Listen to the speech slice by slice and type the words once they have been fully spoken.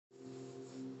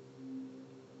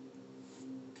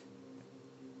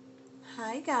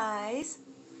Hi guys,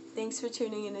 thanks for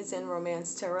tuning in to Zen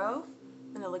Romance Tarot.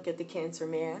 I'm going to look at the Cancer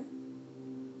Man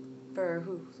for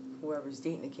whoever's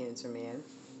dating a Cancer Man,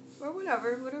 or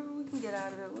whatever we can get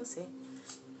out of it, we'll see.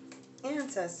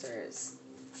 Ancestors,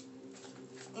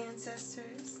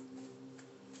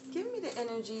 give me the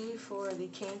energy for the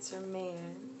Cancer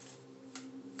Man.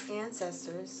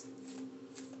 Ancestors,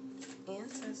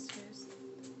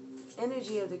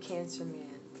 energy of the Cancer Man.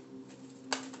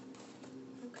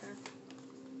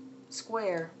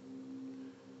 Square.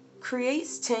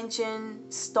 Creates tension,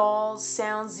 stalls,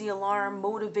 sounds the alarm,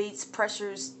 motivates,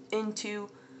 pressures into,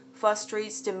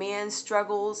 frustrates, demands,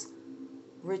 struggles,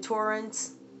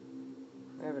 retorrents,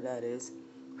 whatever that is,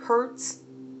 hurts,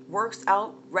 works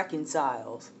out,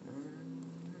 reconciles.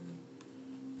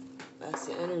 That's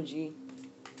the energy.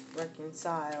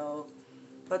 Reconcile.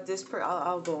 But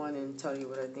I'll go on and tell you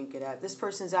what I think of that. This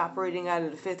person's operating out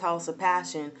of the 5th house of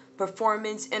passion,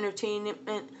 performance, entertainment,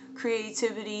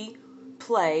 creativity,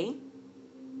 play,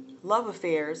 love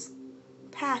affairs,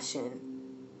 passion,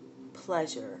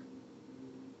 pleasure,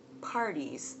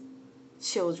 parties,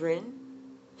 children,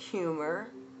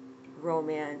 humor,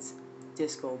 romance,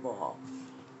 disco ball.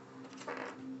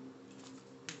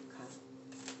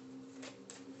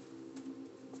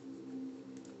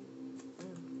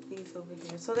 These over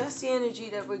here. So that's the energy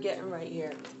that we're getting right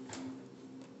here.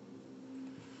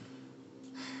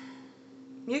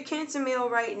 Your Cancer male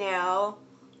right now,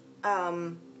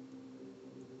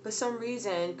 for some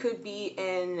reason, could be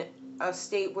in a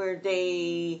state where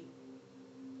they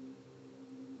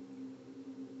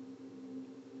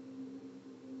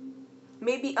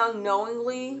maybe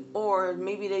unknowingly, or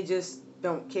maybe they just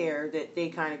don't care, that they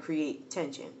kind of create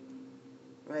tension,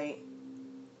 right?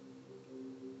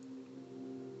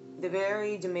 They're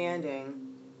very demanding.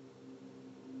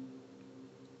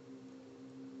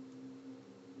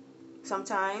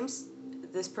 Sometimes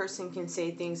this person can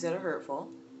say things that are hurtful.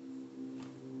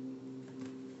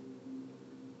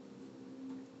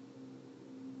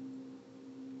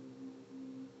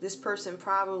 This person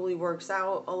probably works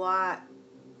out a lot,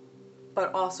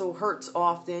 but also hurts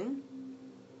often,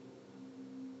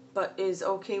 but is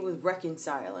okay with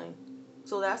reconciling.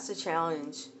 So that's the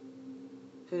challenge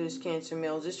for this Cancer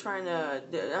male, just trying to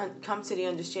come to the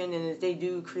understanding that they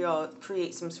do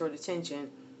create some sort of tension.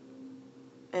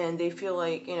 And they feel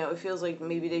like, it feels like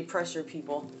maybe they pressure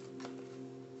people.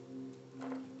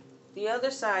 The other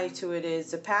side to it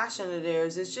is the passion of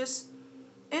theirs is just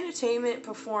entertainment,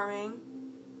 performing.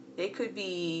 They could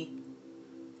be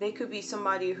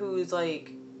somebody who's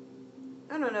like,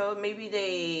 I don't know, maybe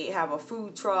they have a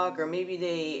food truck, or maybe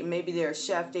they're a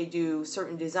chef, they do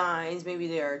certain designs, maybe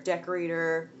they're a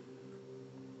decorator.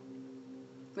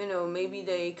 Maybe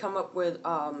they come up with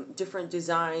different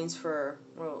designs for,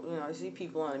 I see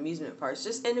people on amusement parks,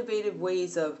 just innovative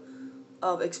ways of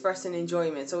expressing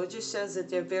enjoyment. So it just says that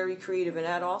they're very creative, and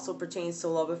that also pertains to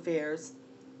love affairs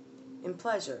and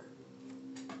pleasure.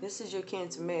 This is your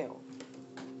Cancer male.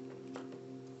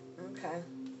 Okay.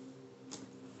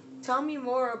 Tell me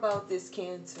more about this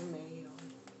Cancer male.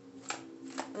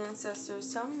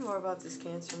 Ancestors, tell me more about this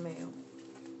Cancer male.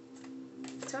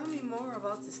 Tell me more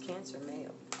about this Cancer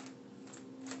male.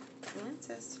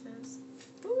 Ancestors,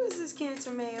 who is this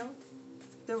Cancer male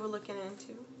that we're looking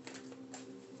into?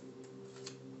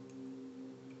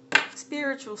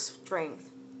 Spiritual strength.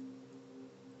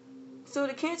 So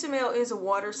the Cancer male is a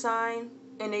water sign,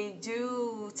 and they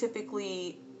do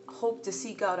typically hope to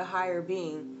seek out a higher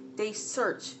being. They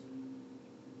search,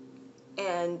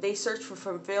 and they search for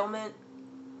fulfillment,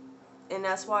 and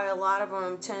that's why a lot of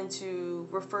them tend to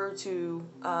refer to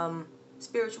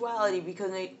spirituality,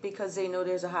 because they know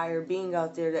there's a higher being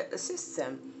out there that assists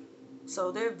them.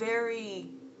 So they're very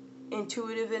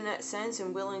intuitive in that sense,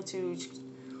 and willing to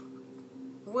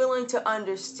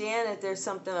understand that there's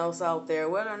something else out there.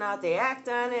 Whether or not they act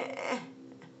on it,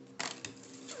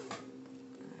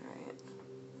 Alright.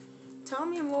 Tell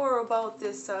me more about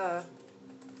this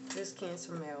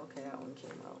Cancer male. Okay, that one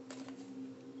came out.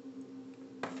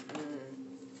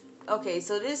 Okay,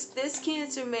 so this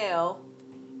Cancer male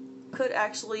could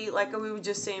actually, like we were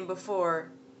just saying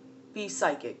before, be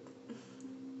psychic.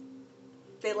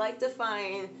 They like to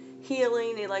find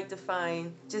healing, they like to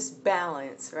find just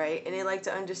balance, right? And they like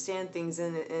to understand things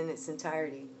in its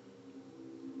entirety.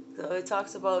 So it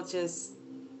talks about just,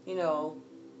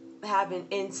 having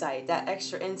insight, that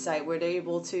extra insight where they're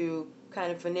able to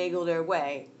kind of finagle their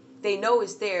way. They know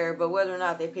it's there, but whether or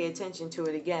not they pay attention to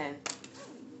it again.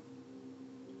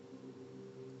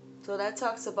 So that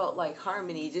talks about like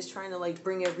harmony, just trying to like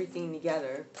bring everything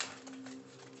together.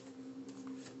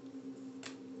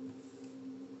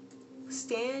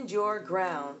 Stand your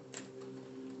ground.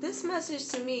 This message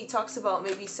to me talks about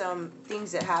maybe some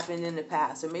things that happened in the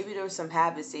past, or maybe there were some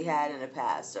habits they had in the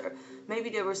past, or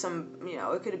maybe there were some,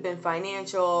 it could have been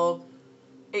financial,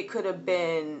 it could have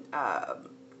been,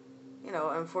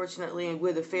 unfortunately,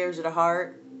 with affairs of the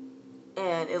heart,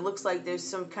 and it looks like there's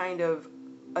some kind of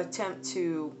attempt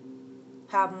to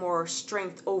have more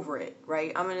strength over it,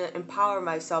 right? I'm going to empower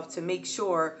myself to make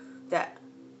sure that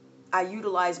I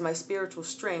utilize my spiritual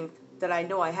strength that I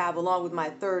know I have, along with my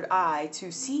third eye,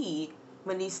 to see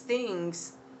when these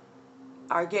things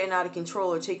are getting out of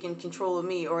control or taking control of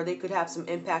me, or they could have some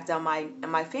impact on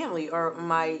my family, or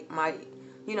my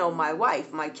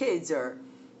wife, my kids, or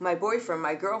my boyfriend,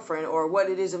 my girlfriend, or what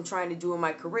it is I'm trying to do in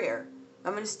my career.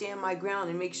 I'm going to stand my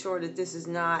ground and make sure that this is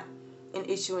not an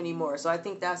issue anymore. So I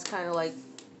think that's kind of like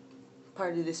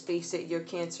part of the space that your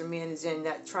Cancer man is in,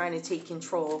 that trying to take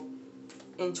control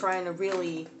and trying to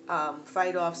really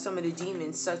fight off some of the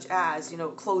demons, such as,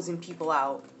 closing people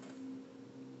out.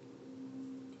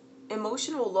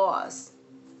 Emotional loss.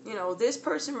 This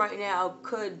person right now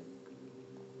could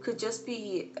just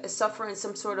be suffering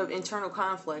some sort of internal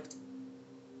conflict.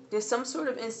 There's some sort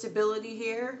of instability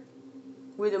here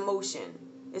with emotion.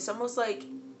 It's almost like,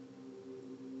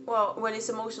 well, when it's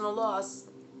emotional loss,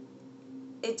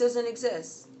 it doesn't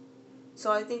exist.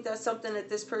 So I think that's something that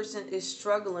this person is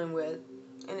struggling with.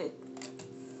 And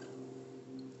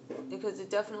because it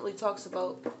definitely talks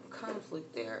about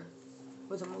conflict there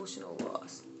with emotional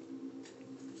loss.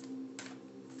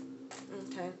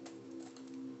 Okay.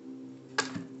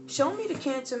 Show me the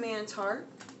Cancer man's heart.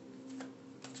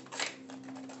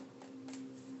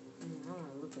 I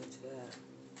want to look into that.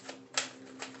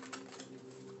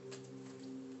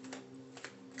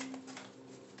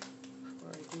 Before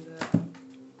I do that.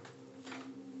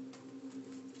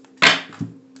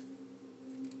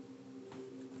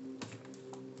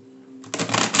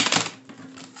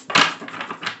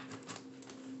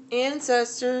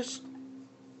 Ancestors.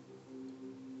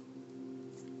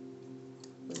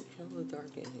 It's a little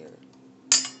dark in here.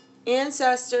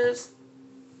 Ancestors.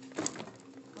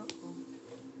 Uh-oh.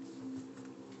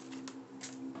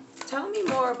 Tell me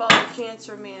more about the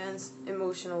Cancer man's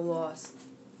emotional loss.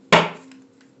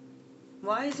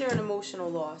 Why is there an emotional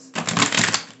loss?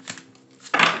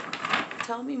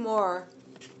 Tell me more.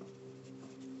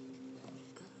 I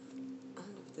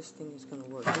don't know if this thing is going to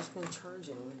work. It's been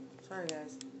charging me. Sorry,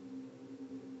 guys.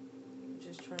 I'm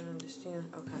just trying to understand.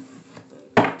 Okay.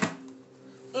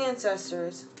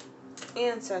 Ancestors.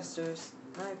 Ancestors.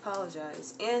 I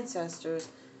apologize. Ancestors.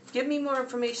 Give me more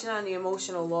information on the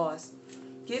emotional loss.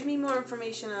 Give me more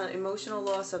information on emotional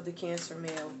loss of the Cancer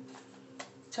male.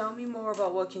 Tell me more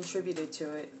about what contributed to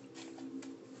it.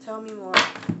 Tell me more.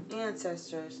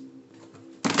 Ancestors.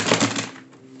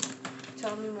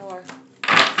 Tell me more.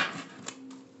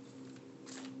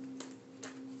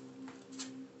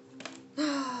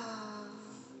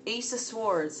 Ace of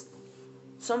Swords.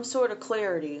 Some sort of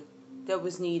clarity that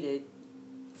was needed.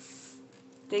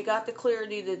 They got the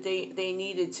clarity that they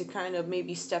needed to kind of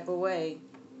maybe step away.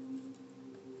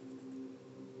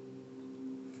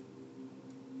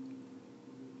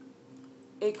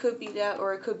 It could be that,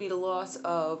 or it could be the loss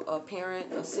of a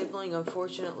parent, a sibling,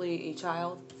 unfortunately, a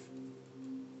child.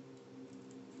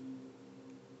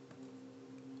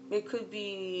 It could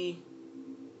be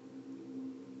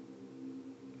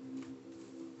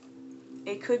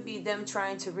them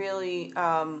trying to really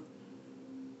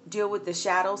deal with the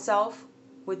shadow self,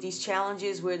 with these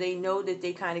challenges where they know that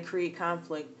they kind of create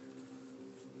conflict.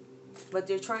 But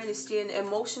they're trying to stand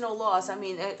emotional loss. I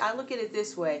mean, I look at it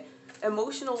this way.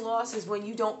 Emotional loss is when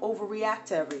you don't overreact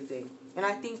to everything. And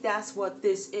I think that's what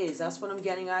this is. That's what I'm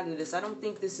getting out of this. I don't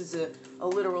think this is a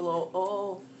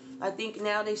literal, I think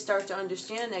now they start to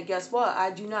understand that, guess what? I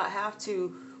do not have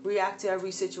to react to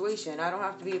every situation. I don't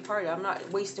have to be a part of it. I'm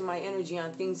not wasting my energy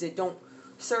on things that don't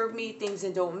serve me, things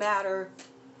that don't matter.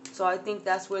 So I think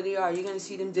that's where they are. You're going to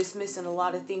see them dismissing a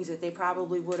lot of things that they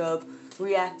probably would have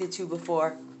reacted to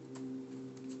before.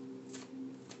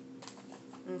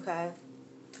 Okay.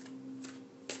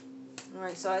 All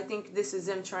right, so I think this is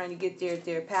them trying to get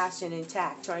their passion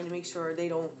intact, trying to make sure they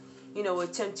don't,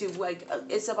 attempt to, like,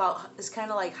 it's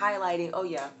kind of like highlighting, oh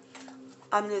yeah,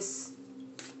 I'm this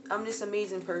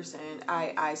amazing person.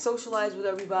 I socialize with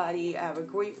everybody. I have a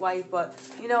great wife, but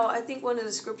I think one of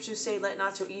the scriptures say, let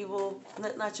not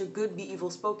your good be evil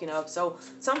spoken of. So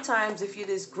sometimes if you're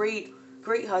this great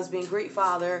husband, great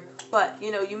father, but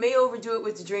you may overdo it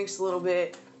with the drinks a little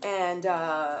bit, and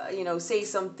say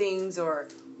some things or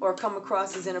come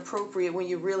across as inappropriate when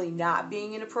you're really not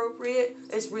being inappropriate.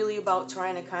 It's really about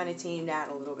trying to kind of tame that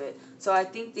a little bit. So I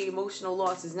think the emotional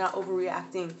loss is not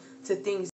overreacting to things